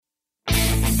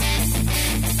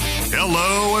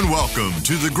Hello and welcome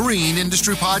to the Green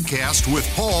Industry Podcast with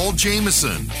Paul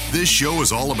Jameson. This show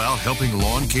is all about helping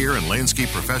lawn care and landscape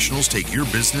professionals take your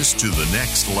business to the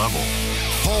next level.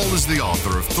 Paul is the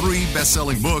author of 3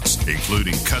 best-selling books,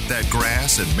 including Cut That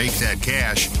Grass and Make That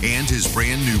Cash, and his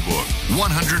brand new book,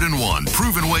 101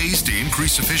 Proven Ways to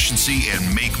Increase Efficiency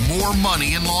and Make More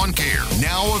Money in Lawn Care.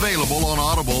 Now available on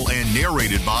Audible and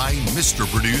narrated by Mr.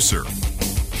 Producer.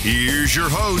 Here's your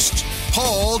host,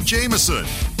 Paul Jameson.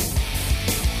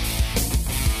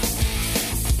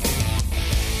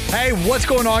 Hey, what's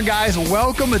going on, guys?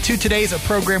 Welcome to today's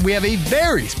program. We have a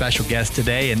very special guest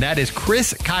today, and that is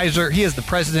Chris Kaiser. He is the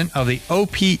president of the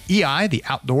OPEI, the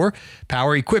Outdoor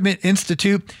Power Equipment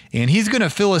Institute, and he's going to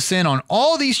fill us in on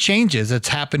all these changes that's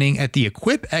happening at the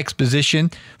Equip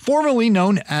Exposition, formerly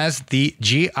known as the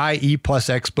GIE Plus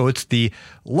Expo. It's the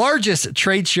largest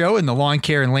trade show in the lawn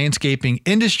care and landscaping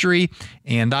industry,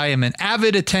 and I am an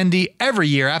avid attendee every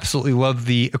year. Absolutely love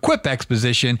the Equip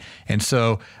Exposition, and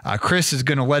so Chris is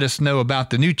going to let us know about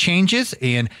the new changes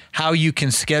and how you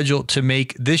can schedule to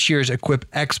make this year's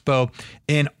Equip Expo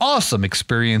an awesome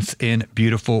experience in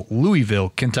beautiful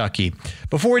Louisville, Kentucky.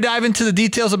 Before we dive into the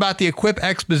details about the Equip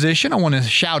Exposition, I want to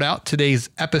shout out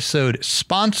today's episode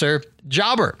sponsor,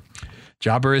 Jobber.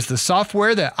 Jobber is the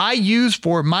software that I use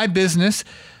for my business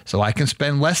so I can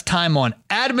spend less time on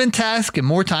admin tasks and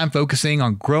more time focusing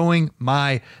on growing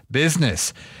my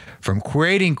business. From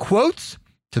creating quotes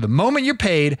to the moment you're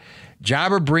paid,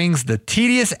 Jobber brings the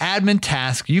tedious admin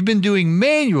task you've been doing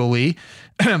manually,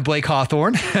 Blake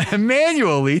Hawthorne,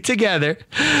 manually together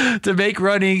to make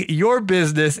running your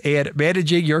business and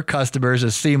managing your customers a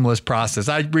seamless process.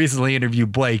 I recently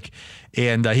interviewed Blake,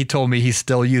 and he told me he's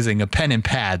still using a pen and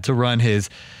pad to run his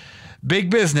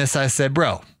big business. I said,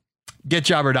 bro,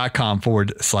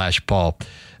 getjobber.com/Paul.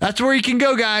 That's where you can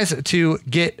go, guys, to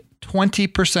get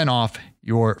 20% off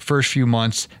your first few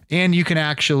months, and you can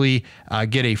actually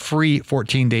get a free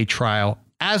 14-day trial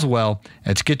as well.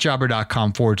 It's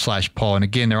getjobber.com/Paul. And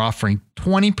again, they're offering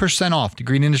 20% off to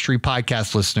Green Industry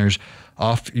Podcast listeners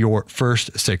off your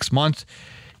first 6 months.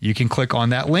 You can click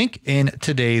on that link in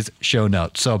today's show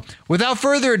notes. So without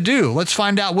further ado, let's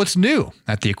find out what's new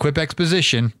at the Equip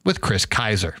Exposition with Chris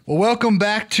Kaiser. Well, welcome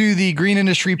back to the Green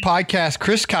Industry Podcast,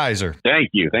 Chris Kaiser. Thank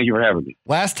you. Thank you for having me.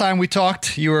 Last time we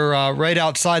talked, you were right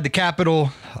outside the capital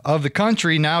of the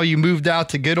country. Now you moved out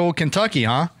to good old Kentucky,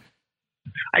 huh?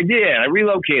 I did. I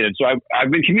relocated. So I've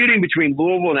been commuting between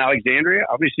Louisville and Alexandria.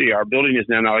 Obviously, our building is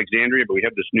now in Alexandria, but we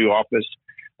have this new office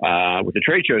with the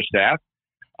trade show staff.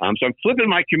 So I'm flipping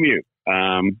my commute.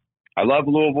 I love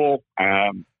Louisville. I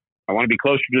want to be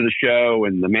closer to the show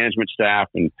and the management staff,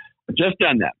 and I've just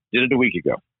done that. Did it a week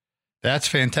ago. That's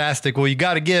fantastic. Well, you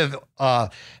got to give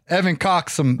Evan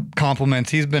Cox some compliments.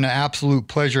 He's been an absolute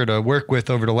pleasure to work with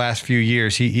over the last few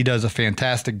years. He does a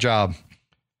fantastic job.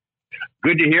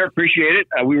 Good to hear. Appreciate it.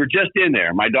 We were just in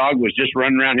there. My dog was just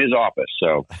running around his office.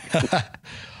 So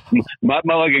Mutt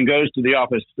Mulligan goes to the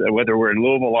office, whether we're in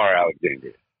Louisville or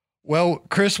Alexandria. Well,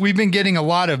 Chris, we've been getting a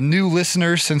lot of new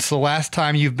listeners since the last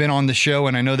time you've been on the show,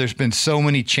 and I know there's been so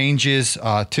many changes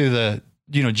to the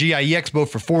GIE Expo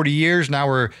for 40 years. Now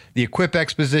we're the Equip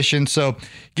Exposition. So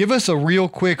give us a real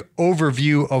quick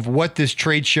overview of what this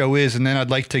trade show is, and then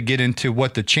I'd like to get into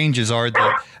what the changes are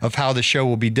of how the show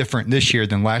will be different this year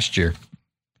than last year.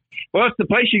 Well, it's the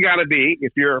place you got to be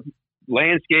if you're a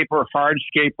landscaper,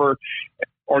 hardscaper,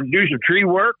 or do some tree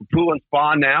work, pool and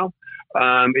spa now.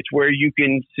 It's where you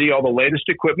can see all the latest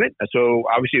equipment. So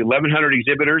obviously 1,100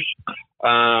 exhibitors,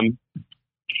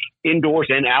 indoors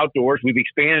and outdoors. We've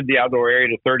expanded the outdoor area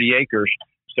to 30 acres.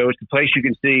 So it's the place you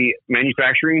can see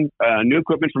manufacturing, new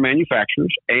equipment for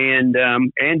manufacturers and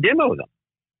demo them.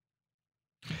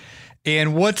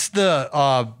 And what's the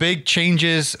big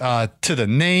changes to the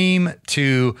name,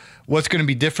 to what's going to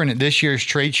be different at this year's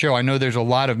trade show? I know there's a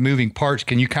lot of moving parts.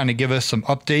 Can you kind of give us some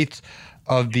updates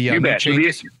of the new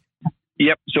changes?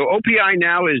 Yep. So OPI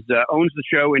now owns the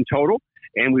show in total,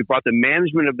 and we brought the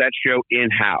management of that show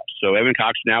in-house. So Evan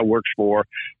Cox now works for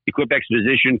Equip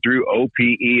Exposition through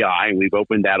OPEI, and we've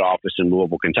opened that office in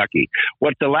Louisville, Kentucky.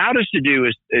 What's allowed us to do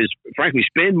is frankly,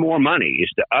 spend more money,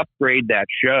 is to upgrade that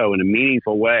show in a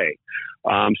meaningful way.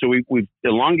 So we've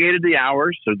elongated the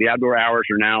hours. So the outdoor hours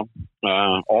are now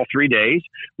all 3 days.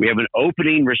 We have an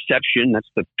opening reception.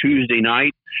 That's the Tuesday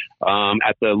night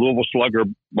at the Louisville Slugger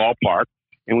Ballpark.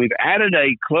 And we've added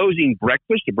a closing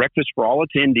breakfast, a breakfast for all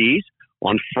attendees.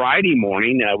 On Friday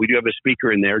morning, we do have a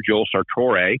speaker in there, Joel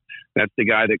Sartore. That's the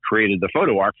guy that created the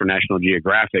photo arc for National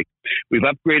Geographic. We've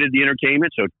upgraded the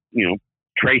entertainment. So,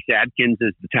 Trace Adkins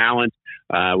is the talent.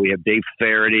 We have Dave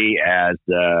Faraday as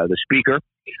the speaker.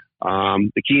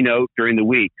 the keynote during the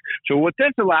week. So what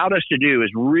that's allowed us to do is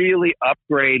really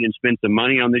upgrade and spend some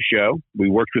money on the show. We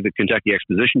worked with the Kentucky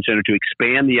Exposition Center to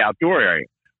expand the outdoor area.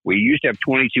 We used to have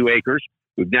 22 acres.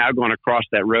 We've now gone across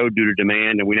that road due to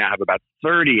demand, and we now have about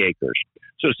 30 acres.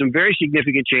 So some very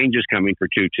significant changes coming for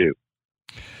 2-2.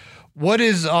 What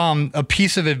is a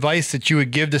piece of advice that you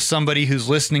would give to somebody who's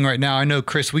listening right now? I know,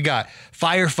 Chris, we got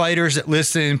firefighters that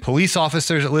listen, police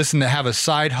officers that listen, that have a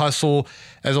side hustle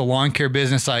as a lawn care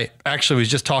business. I actually was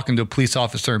just talking to a police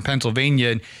officer in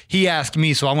Pennsylvania, and he asked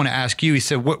me, so I want to ask you, he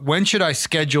said, when should I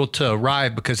schedule to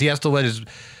arrive? Because he has to let his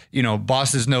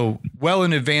bosses know well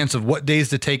in advance of what days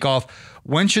to take off.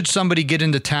 When should somebody get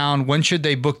into town? When should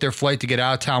they book their flight to get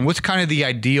out of town? What's kind of the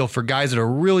ideal for guys that are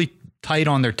really tight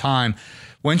on their time?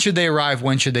 When should they arrive?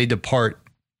 When should they depart?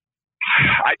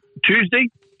 Tuesday,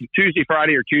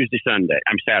 Friday, or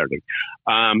Saturday.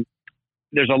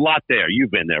 There's a lot there. You've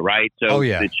been there, right? So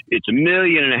it's 1.5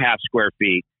 million square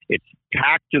feet. It's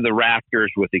packed to the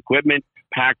rafters with equipment,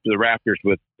 packed to the rafters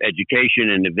with education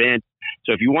and events.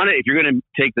 So if you're going to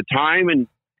take the time and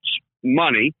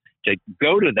money to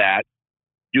go to that,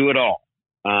 do it all.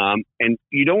 And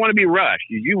you don't want to be rushed.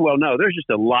 You well know there's just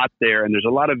a lot there, and there's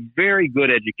a lot of very good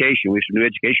education. We have some new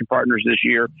education partners this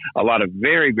year, a lot of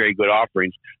very, very good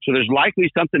offerings. So there's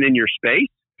likely something in your space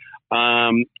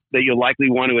that you'll likely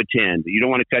want to attend. You don't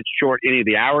want to cut short any of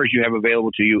the hours you have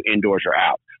available to you indoors or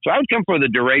out. So I would come for the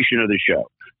duration of the show.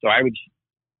 So I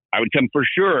would come for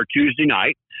sure Tuesday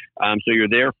night. So you're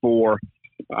there for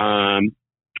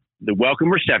the welcome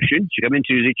reception. You come in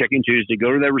Tuesday, check in Tuesday,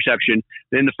 go to that reception.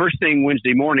 Then the first thing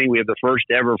Wednesday morning, we have the first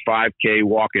ever 5K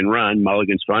walk and run,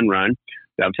 Mulligan's Fun Run.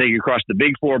 That'll take you across the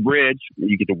Big Four Bridge.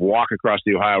 You get to walk across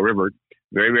the Ohio River.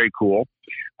 Very, very cool.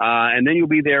 And then you'll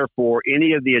be there for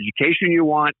any of the education you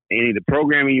want, any of the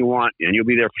programming you want, and you'll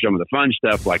be there for some of the fun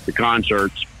stuff like the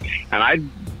concerts. And I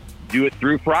do it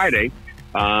through Friday.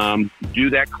 Do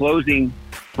that closing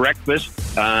breakfast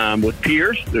with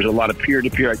peers. There's a lot of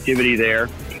peer-to-peer activity there,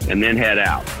 and then head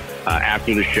out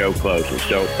after the show closes.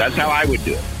 So that's how I would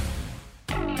do it.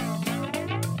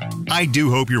 I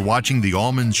do hope you're watching the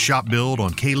Almonds Shop Build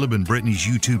on Caleb and Brittany's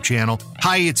YouTube channel.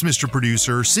 Hi, it's Mr.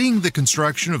 Producer. Seeing the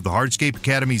construction of the Hardscape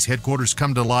Academy's headquarters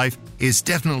come to life is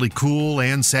definitely cool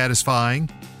and satisfying.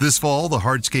 This fall, the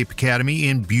Hardscape Academy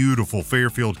in beautiful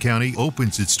Fairfield County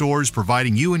opens its doors,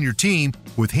 providing you and your team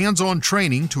with hands-on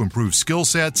training to improve skill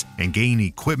sets and gain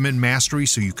equipment mastery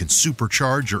so you can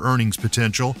supercharge your earnings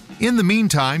potential. In the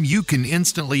meantime, you can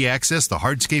instantly access the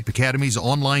Hardscape Academy's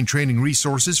online training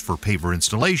resources for paver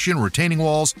installation, retaining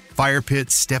walls, fire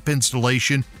pits, step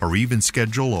installation, or even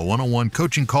schedule a one-on-one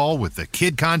coaching call with the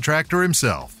kid contractor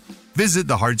himself. Visit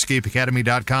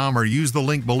thehardscapeacademy.com or use the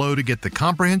link below to get the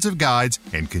comprehensive guides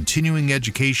and continuing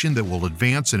education that will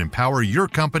advance and empower your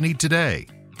company today.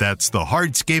 That's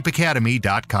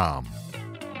thehardscapeacademy.com.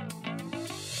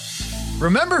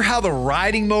 Remember how the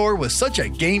riding mower was such a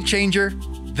game changer?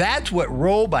 That's what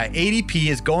Roll by ADP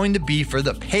is going to be for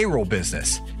the payroll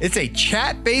business. It's a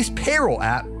chat-based payroll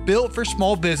app built for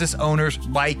small business owners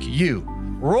like you.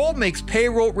 Roll makes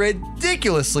payroll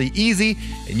ridiculously easy,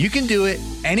 and you can do it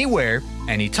anywhere,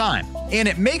 anytime. And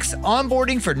it makes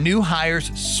onboarding for new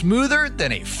hires smoother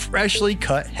than a freshly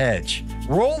cut hedge.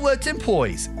 Roll lets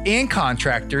employees and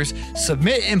contractors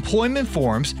submit employment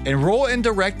forms, enroll in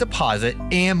direct deposit,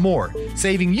 and more,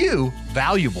 saving you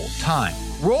valuable time.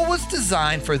 Roll was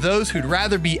designed for those who'd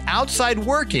rather be outside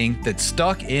working than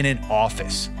stuck in an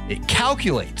office. It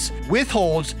calculates,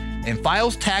 withholds, and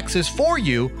files taxes for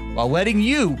you while letting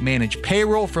you manage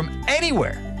payroll from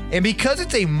anywhere. And because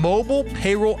it's a mobile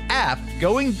payroll app,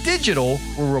 going digital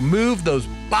will remove those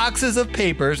boxes of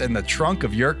papers in the trunk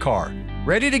of your car.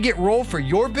 Ready to get Roll for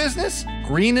your business?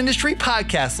 Green Industry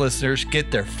Podcast listeners get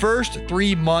their first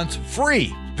 3 months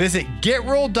free. Visit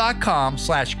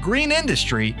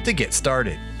GetRoll.com/greenindustry to get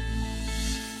started.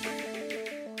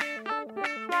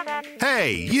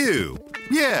 Hey, you.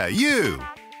 Yeah, you.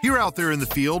 You're out there in the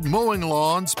field mowing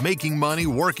lawns, making money,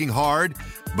 working hard,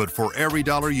 but for every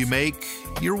dollar you make,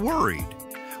 you're worried.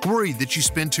 Worried that you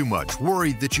spend too much,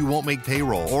 worried that you won't make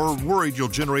payroll, or worried you'll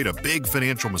generate a big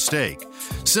financial mistake.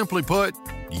 Simply put,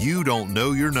 you don't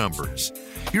know your numbers.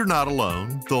 You're not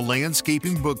alone. The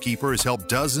Landscaping Bookkeeper has helped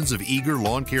dozens of eager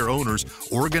lawn care owners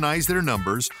organize their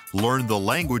numbers, learn the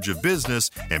language of business,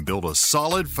 and build a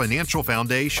solid financial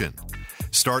foundation.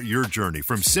 Start your journey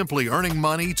from simply earning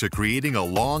money to creating a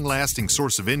long-lasting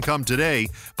source of income today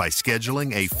by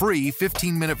scheduling a free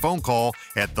 15-minute phone call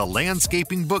at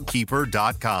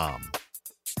thelandscapingbookkeeper.com.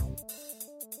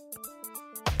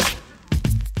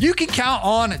 You can count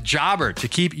on Jobber to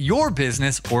keep your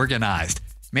business organized.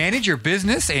 Manage your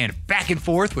business and back and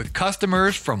forth with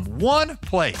customers from one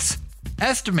place.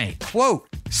 Estimate, quote,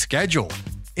 schedule,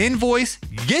 invoice,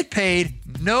 get paid,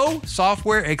 no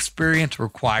software experience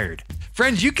required.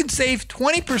 Friends, you can save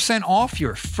 20% off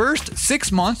your first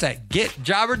 6 months at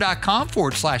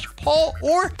getjobber.com/Paul,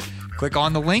 or click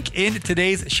on the link in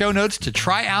today's show notes to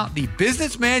try out the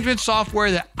business management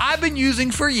software that I've been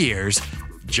using for years,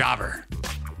 Jobber.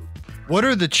 What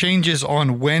are the changes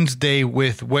on Wednesday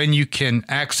with when you can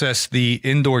access the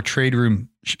indoor trade room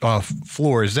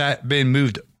floor? Has that been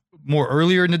moved more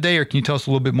earlier in the day, or can you tell us a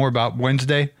little bit more about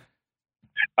Wednesday?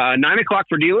 9 o'clock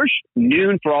for dealers,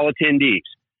 noon for all attendees.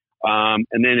 And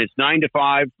then it's 9 to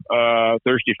 5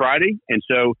 Thursday, Friday. And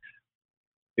so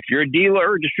if you're a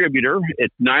dealer or distributor,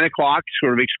 it's 9 o'clock,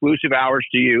 sort of exclusive hours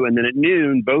to you. And then at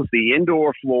noon, both the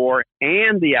indoor floor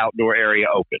and the outdoor area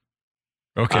open.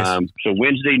 Okay. So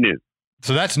Wednesday noon.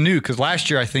 So that's new, because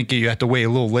last year I think you had to wait a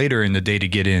little later in the day to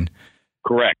get in.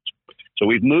 Correct. So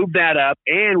we've moved that up,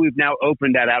 and we've now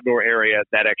opened that outdoor area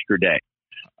that extra day.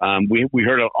 We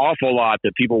heard an awful lot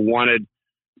that people wanted.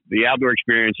 The outdoor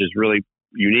experience is really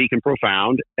unique and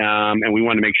profound, and we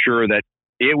want to make sure that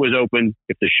it was open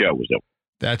if the show was open.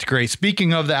 That's great.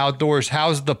 Speaking of the outdoors,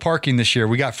 how's the parking this year?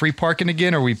 We got free parking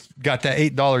again, or we got that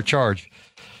 $8 charge?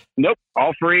 Nope,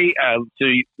 all free. So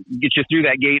get you through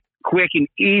that gate quick and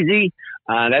easy.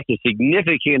 That's a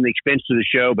significant expense to the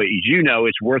show, but as you know,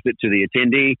 it's worth it to the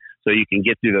attendee so you can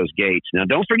get through those gates. Now,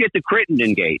 don't forget the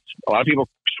Crittenden gates. A lot of people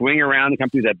swing around and come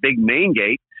through that big main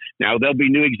gate. Now, there'll be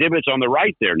new exhibits on the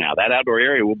right there now. That outdoor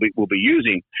area we'll be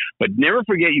using. But never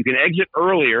forget, you can exit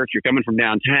earlier if you're coming from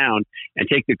downtown and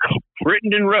take the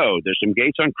Crittenden Road. There's some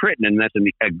gates on Crittenden, and that's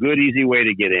a good, easy way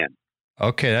to get in.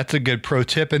 Okay, that's a good pro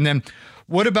tip. And then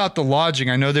what about the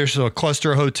lodging? I know there's a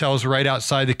cluster of hotels right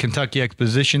outside the Kentucky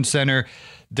Exposition Center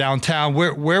downtown.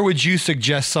 Where would you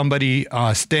suggest somebody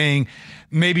staying?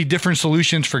 Maybe different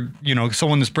solutions for,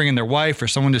 someone that's bringing their wife or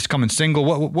someone that's coming single.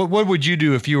 What would you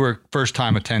do if you were a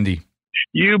first-time attendee?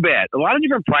 You bet. A lot of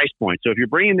different price points. So if you're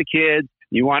bringing the kids,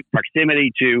 you want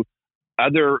proximity to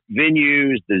other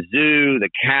venues, the zoo, the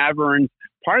caverns.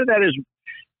 Part of that is,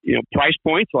 price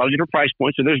points, a lot of different price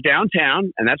points. So there's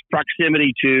downtown, and that's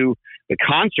proximity to the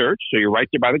concerts. So you're right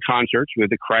there by the concerts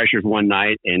with the Crashers one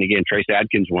night, and again, Trace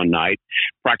Adkins one night.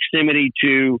 Proximity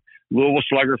to Louisville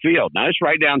Slugger Field. Now, it's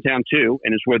right downtown, too,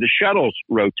 and it's where the shuttles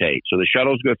rotate. So the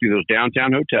shuttles go through those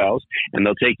downtown hotels, and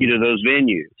they'll take you to those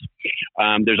venues.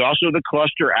 There's also the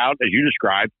cluster out, as you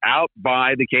described, out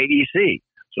by the KEC.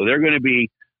 So they're going to be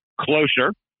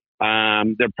closer.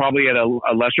 They're probably at a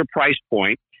lesser price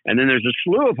point. And then there's a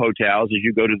slew of hotels as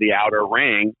you go to the outer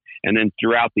ring and then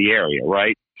throughout the area,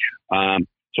 right?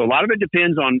 So a lot of it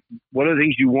depends on what are the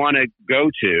things you want to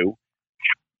go to.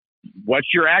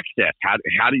 What's your access?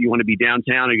 How do you want to be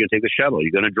downtown? Are you going to take the shuttle? Are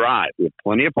you going to drive? We have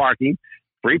plenty of parking,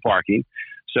 free parking.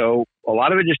 So a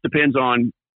lot of it just depends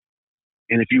on,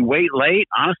 and if you wait late,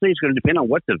 honestly, it's going to depend on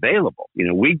what's available.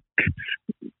 We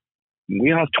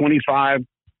have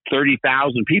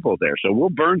 30,000 people there. So we'll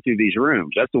burn through these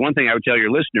rooms. That's the one thing I would tell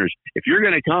your listeners. If you're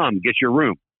going to come, get your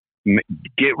room.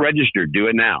 Get registered. Do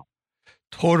it now.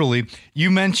 Totally. You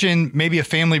mentioned maybe a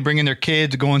family bringing their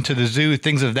kids, going to the zoo,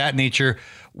 things of that nature.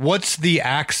 What's the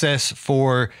access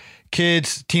for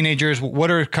kids, teenagers? What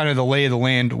are kind of the lay of the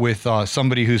land with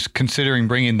somebody who's considering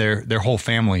bringing their whole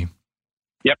family?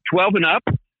 Yep, 12 and up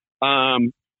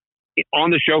on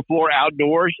the show floor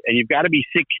outdoors, and you've got to be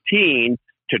 16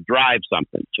 to drive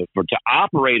something. So to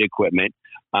operate equipment,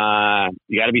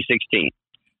 you got to be 16.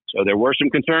 So there were some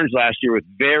concerns last year with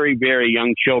very, very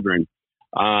young children.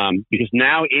 Because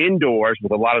now indoors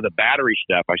with a lot of the battery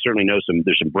stuff, I certainly know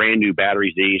there's some brand new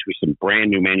battery Zs with some brand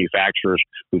new manufacturers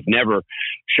who've never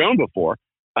shown before.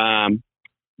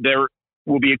 There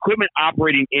will be equipment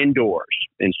operating indoors.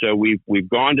 And so we've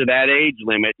gone to that age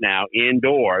limit now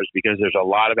indoors because there's a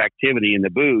lot of activity in the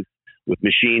booth with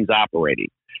machines operating.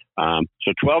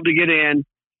 So 12 to get in,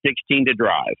 16 to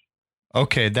drive.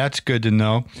 Okay, that's good to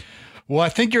know. Well, I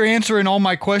think you're answering all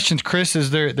my questions, Chris.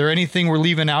 Is there anything we're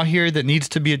leaving out here that needs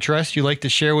to be addressed you'd like to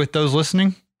share with those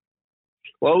listening?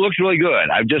 Well, it looks really good.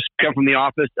 I've just come from the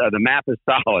office. The map is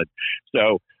solid.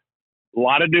 So a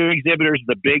lot of new exhibitors,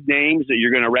 the big names that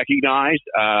you're going to recognize,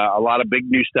 a lot of big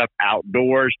new stuff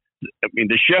outdoors. I mean,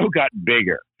 the show got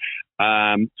bigger.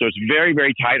 So it's very,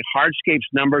 very tight. Hardscape's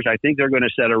numbers, I think they're going to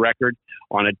set a record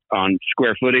on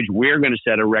square footage. We're going to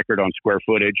set a record on square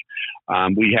footage.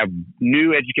 We have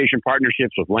new education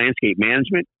partnerships with landscape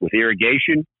management, with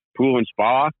irrigation, pool and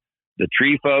spa, the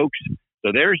tree folks.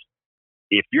 So there's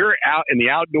if you're out in the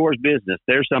outdoors business,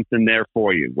 there's something there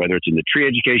for you, whether it's in the tree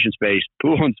education space,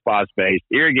 pool and spa space,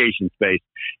 irrigation space,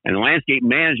 and the Landscape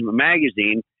Management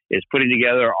Magazine is putting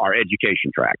together our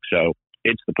education track. So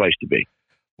it's the place to be.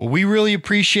 Well, we really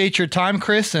appreciate your time,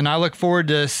 Chris, and I look forward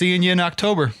to seeing you in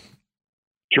October.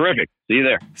 Terrific. See you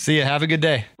there. See you. Have a good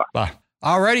day. Bye.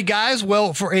 Alrighty, guys.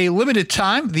 Well, for a limited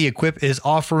time, the Equip is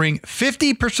offering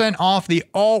 50% off the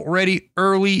already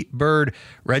early bird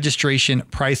registration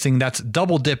pricing. That's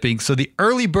double dipping. So the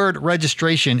early bird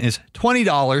registration is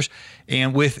 $20.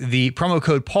 And with the promo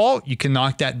code Paul, you can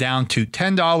knock that down to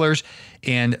 $10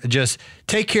 and just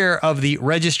take care of the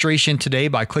registration today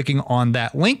by clicking on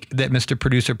that link that Mr.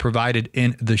 Producer provided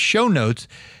in the show notes.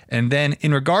 And then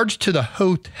in regards to the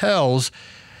hotels,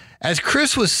 as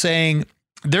Chris was saying,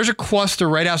 there's a cluster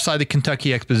right outside the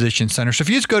Kentucky Exposition Center. So if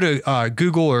you just go to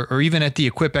Google or even at the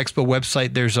Equip Expo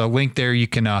website, there's a link there. You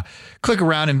can click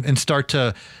around and start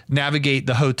to navigate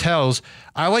the hotels.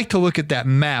 I like to look at that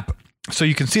map so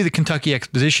you can see the Kentucky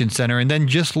Exposition Center and then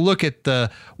just look at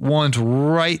the ones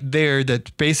right there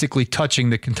that's basically touching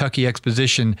the Kentucky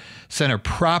Exposition Center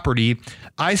property.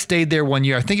 I stayed there one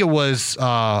year. I think it was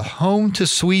Home to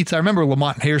Suites. I remember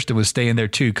Lamont Hairston was staying there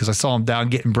too because I saw him down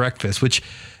getting breakfast, which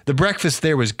the breakfast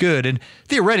there was good. And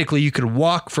theoretically, you could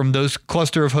walk from those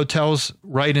cluster of hotels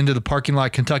right into the parking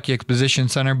lot Kentucky Exposition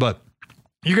Center, but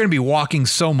you're going to be walking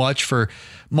so much for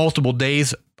multiple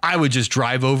days. I would just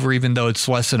drive over, even though it's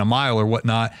less than a mile or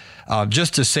whatnot,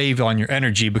 just to save on your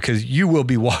energy, because you will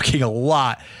be walking a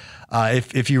lot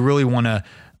if you really want to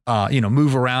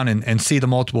move around and see the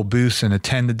multiple booths and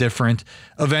attend the different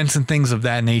events and things of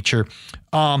that nature.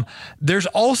 There's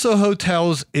also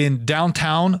hotels in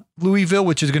downtown Louisville,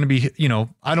 which is going to be,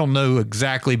 I don't know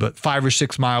exactly, but 5 or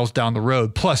 6 miles down the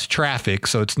road plus traffic.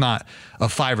 So it's not a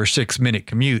 5 or 6 minute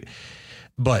commute,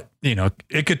 but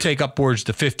it could take upwards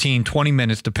to 15, 20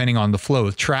 minutes, depending on the flow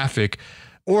of traffic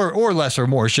or less or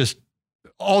more. It's just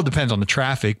all depends on the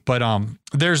traffic, but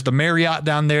there's the Marriott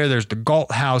down there. There's the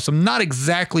Galt House. I'm not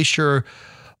exactly sure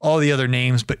all the other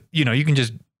names, but you can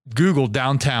just Google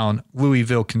downtown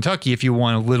Louisville, Kentucky, if you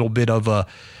want a little bit of a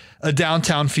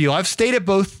downtown feel. I've stayed at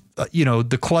both,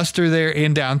 the cluster there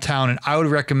and downtown, and I would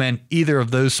recommend either of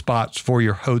those spots for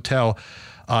your hotel.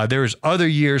 There's other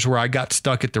years where I got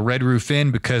stuck at the Red Roof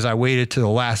Inn because I waited to the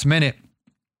last minute,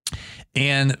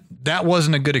 and that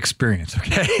wasn't a good experience.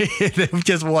 Okay. It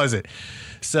just wasn't.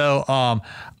 So,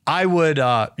 I would,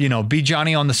 be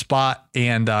Johnny on the spot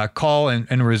and call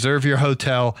and reserve your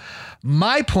hotel.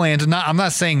 My plans, I'm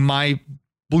not saying my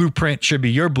blueprint should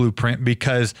be your blueprint,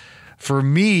 because for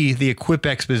me, the Equip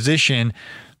Exposition,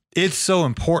 it's so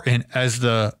important as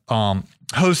the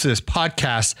host of this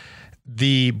podcast.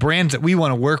 The brands that we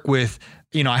want to work with,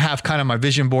 I have kind of my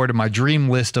vision board and my dream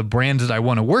list of brands that I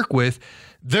want to work with.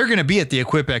 They're going to be at the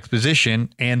Equip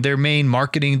Exposition, and their main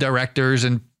marketing directors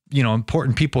and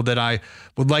important people that I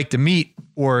would like to meet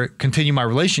or continue my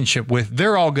relationship with,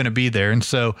 they're all going to be there. And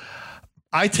so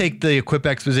I take the Equip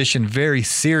Exposition very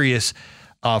serious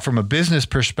from a business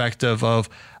perspective of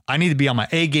I need to be on my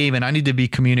A game, and I need to be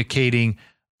communicating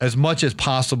as much as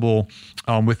possible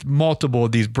with multiple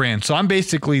of these brands. So I'm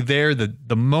basically there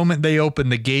the moment they open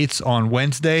the gates on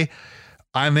Wednesday,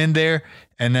 I'm in there,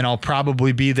 and then I'll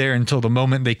probably be there until the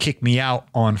moment they kick me out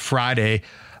on Friday.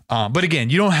 But again,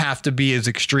 you don't have to be as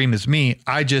extreme as me.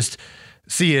 I just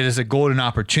see it as a golden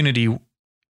opportunity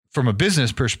from a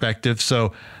business perspective.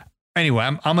 So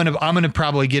anyway, I'm gonna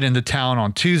probably get into town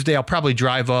on Tuesday. I'll probably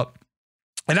drive up,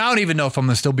 and I don't even know if I'm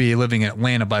gonna still be living in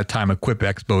Atlanta by the time Equip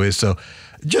Expo is. So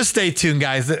just stay tuned,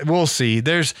 guys. We'll see.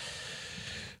 There's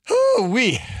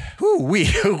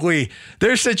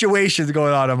there's situations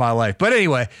going on in my life. But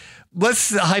anyway,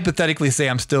 let's hypothetically say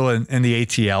I'm still in the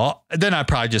ATL. Then I'd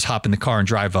probably just hop in the car and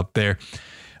drive up there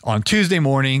on Tuesday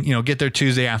morning, get there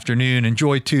Tuesday afternoon,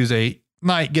 enjoy Tuesday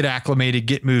night, get acclimated,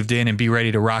 get moved in, and be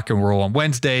ready to rock and roll on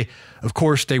Wednesday. Of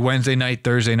course, stay Wednesday night,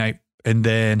 Thursday night, and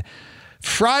then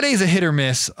Friday's a hit or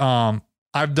miss.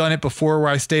 I've done it before where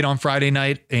I stayed on Friday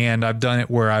night, and I've done it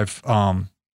where I've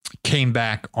came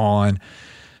back on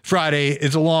Friday.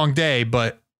 It's a long day,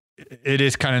 but it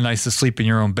is kind of nice to sleep in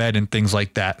your own bed and things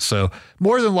like that. So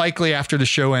more than likely after the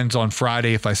show ends on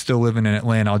Friday, if I still live in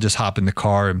Atlanta, I'll just hop in the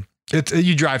car, and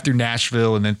you drive through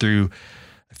Nashville and then through,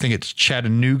 I think it's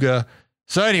Chattanooga.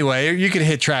 So anyway, you can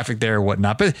hit traffic there or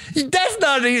whatnot, but that's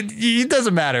not, it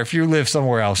doesn't matter if you live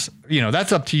somewhere else,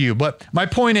 that's up to you. But my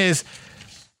point is,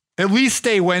 at least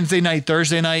stay Wednesday night,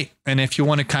 Thursday night. And if you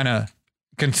want to kind of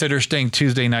consider staying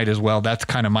Tuesday night as well. That's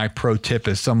kind of my pro tip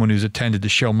as someone who's attended the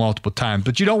show multiple times.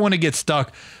 But you don't want to get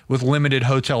stuck with limited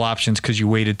hotel options because you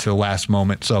waited to the last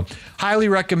moment. So highly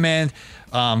recommend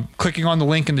clicking on the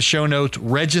link in the show notes,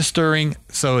 registering.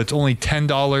 So it's only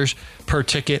 $10 per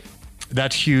ticket.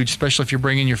 That's huge, especially if you're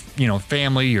bringing your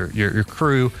family, your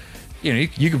crew.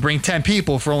 You could bring 10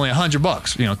 people for only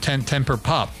 $100, 10 per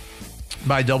pop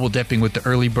by double dipping with the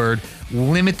early bird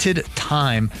limited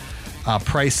time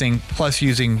pricing, plus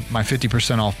using my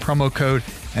 50% off promo code.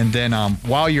 And then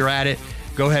while you're at it,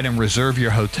 go ahead and reserve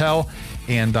your hotel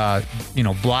and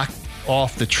block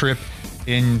off the trip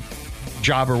in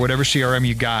Job or whatever CRM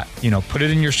you got. Put it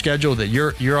in your schedule that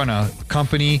you're on a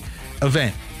company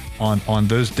event on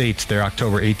those dates there,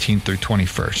 October 18th through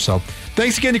 21st. So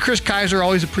thanks again to Chris Kaiser.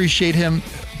 Always appreciating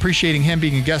him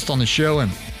being a guest on the show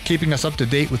and keeping us up to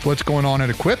date with what's going on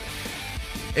at Equip.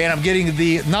 And I'm getting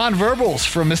the nonverbals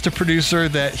from Mr. Producer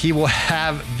that he will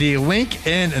have the link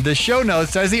in the show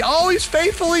notes, as he always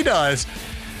faithfully does.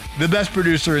 The best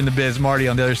producer in the biz, Marty,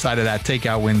 on the other side of that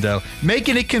takeout window,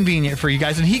 making it convenient for you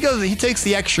guys. And he takes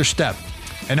the extra step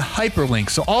and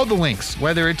hyperlinks. So all the links,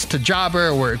 whether it's to Jobber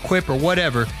or Equip or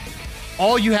whatever,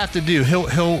 all you have to do,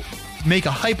 he'll make a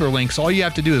hyperlink. So all you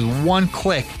have to do is one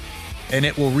click and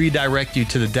it will redirect you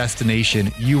to the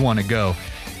destination you want to go.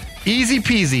 Easy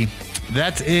peasy.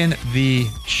 That's in the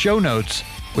show notes,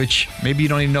 which maybe you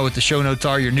don't even know what the show notes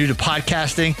are. You're new to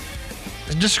podcasting.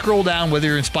 Just scroll down, whether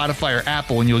you're in Spotify or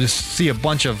Apple, and you'll just see a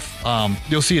bunch of,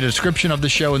 you'll see a description of the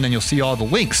show, and then you'll see all the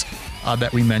links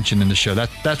that we mentioned in the show.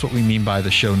 That's what we mean by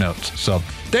the show notes. So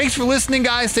thanks for listening,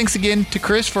 guys. Thanks again to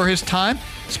Chris for his time.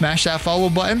 Smash that follow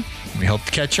button. We hope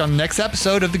to catch you on the next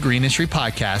episode of the Green Industry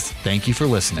Podcast. Thank you for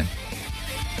listening.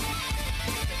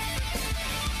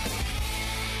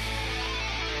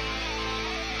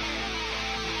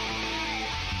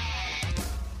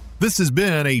 This has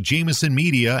been a Jameson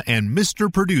Media and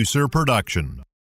Mr. Producer production.